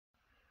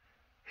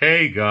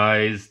Hey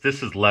guys,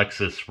 this is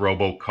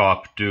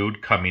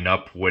LexusRoboCopDude coming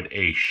up with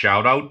a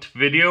shout-out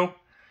video.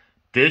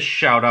 This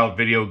shout-out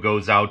video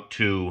goes out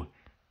to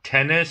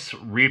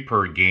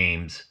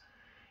TennisReaperGames.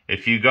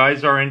 If you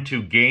guys are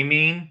into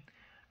gaming,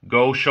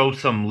 go show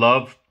some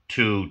love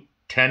to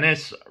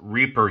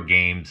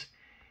TennisReaperGames.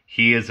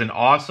 He is an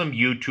awesome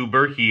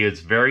YouTuber. He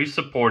is very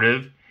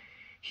supportive.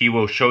 He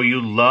will show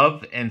you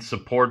love and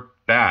support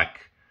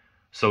back.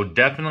 So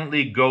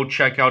definitely go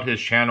check out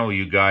his channel,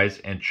 you guys,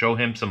 and show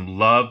him some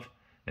love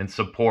and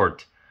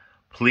support.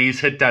 Please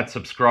hit that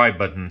subscribe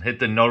button, hit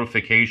the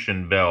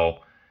notification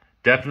bell.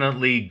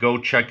 Definitely go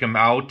check him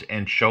out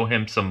and show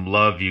him some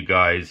love, you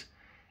guys.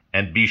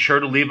 And be sure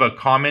to leave a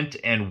comment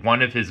in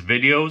one of his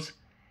videos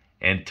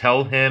and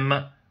tell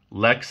him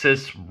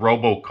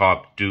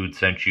LexusRoboCopDude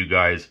sent you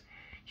guys.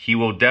 He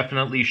will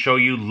definitely show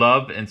you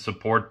love and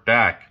support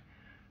back.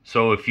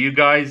 So if you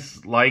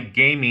guys like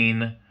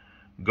gaming,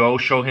 go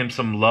show him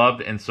some love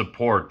and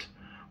support.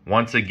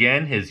 Once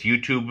again, his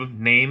YouTube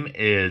name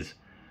is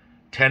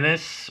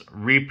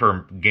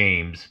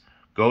TennisReaperGames.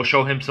 Go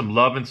show him some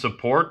love and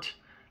support.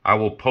 I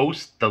will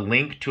post the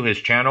link to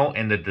his channel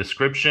in the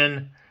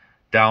description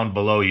down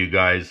below, you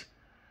guys.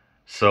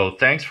 So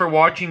thanks for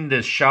watching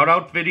this shout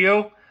out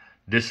video.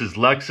 This is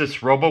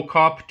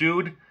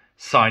LexusRoboCopDude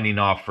signing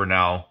off for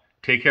now.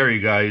 Take care,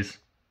 you guys.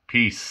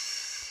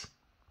 Peace.